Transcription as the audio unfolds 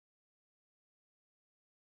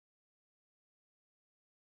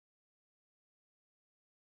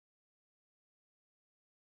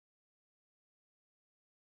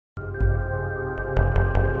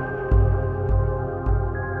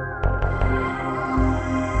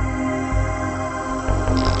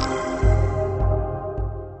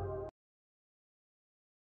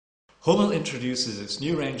Hummel introduces its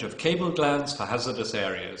new range of cable glands for hazardous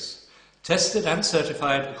areas, tested and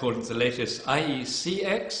certified according to the latest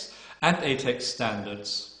IECX and ATEX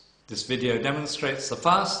standards. This video demonstrates the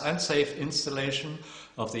fast and safe installation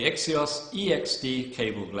of the Exios EXD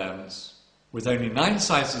cable glands. With only 9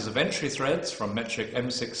 sizes of entry threads from metric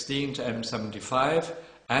M16 to M75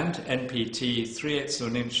 and NPT 3/8 of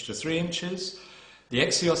an inch to 3 inches, the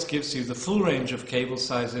Exios gives you the full range of cable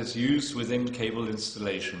sizes used within cable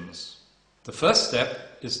installations. The first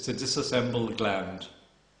step is to disassemble the gland.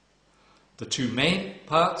 The 2 main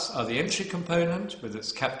parts are the entry component with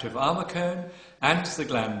its captive armor cone and the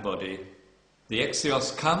gland body. The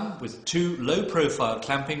Exios come with 2 low-profile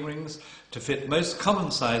clamping rings to fit most common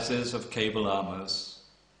sizes of cable armors.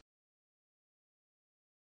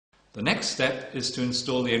 The next step is to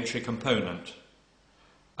install the entry component.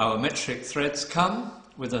 Our metric threads come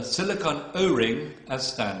with a silicone O-ring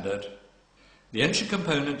as standard. The entry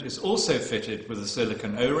component is also fitted with a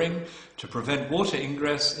silicone O-ring to prevent water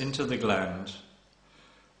ingress into the gland,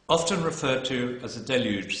 often referred to as a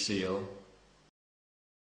deluge seal.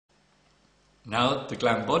 Now the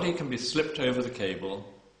gland body can be slipped over the cable.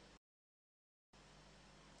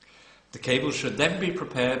 The cable should then be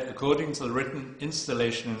prepared according to the written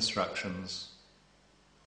installation instructions.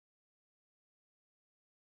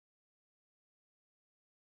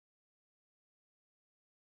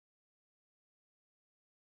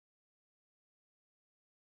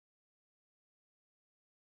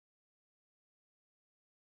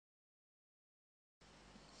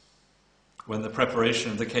 When the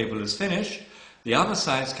preparation of the cable is finished, the armor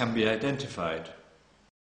size can be identified.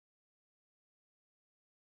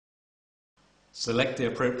 Select the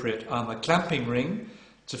appropriate armor clamping ring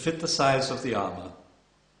to fit the size of the armor.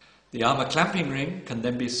 The armor clamping ring can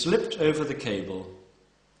then be slipped over the cable.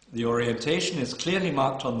 The orientation is clearly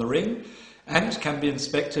marked on the ring and can be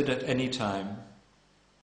inspected at any time.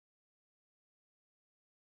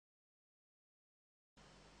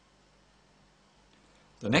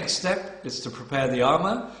 The next step is to prepare the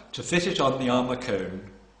armor to fit it on the armor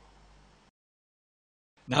cone.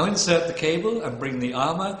 Now insert the cable and bring the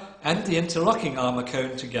armor and the interlocking armor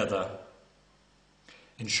cone together.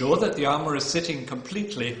 Ensure that the armor is sitting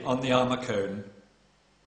completely on the armor cone.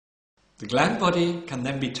 The gland body can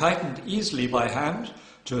then be tightened easily by hand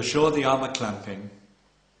to assure the armor clamping.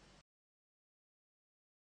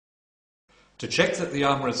 To check that the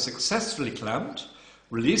armor is successfully clamped,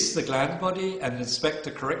 release the gland body and inspect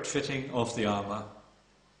the correct fitting of the armor.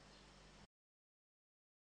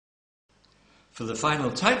 For the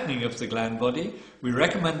final tightening of the gland body, we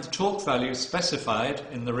recommend the torque value specified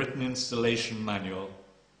in the written installation manual.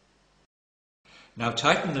 Now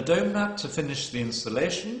tighten the dome nut to finish the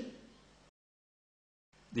installation.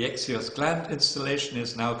 The Exios gland installation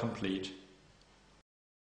is now complete.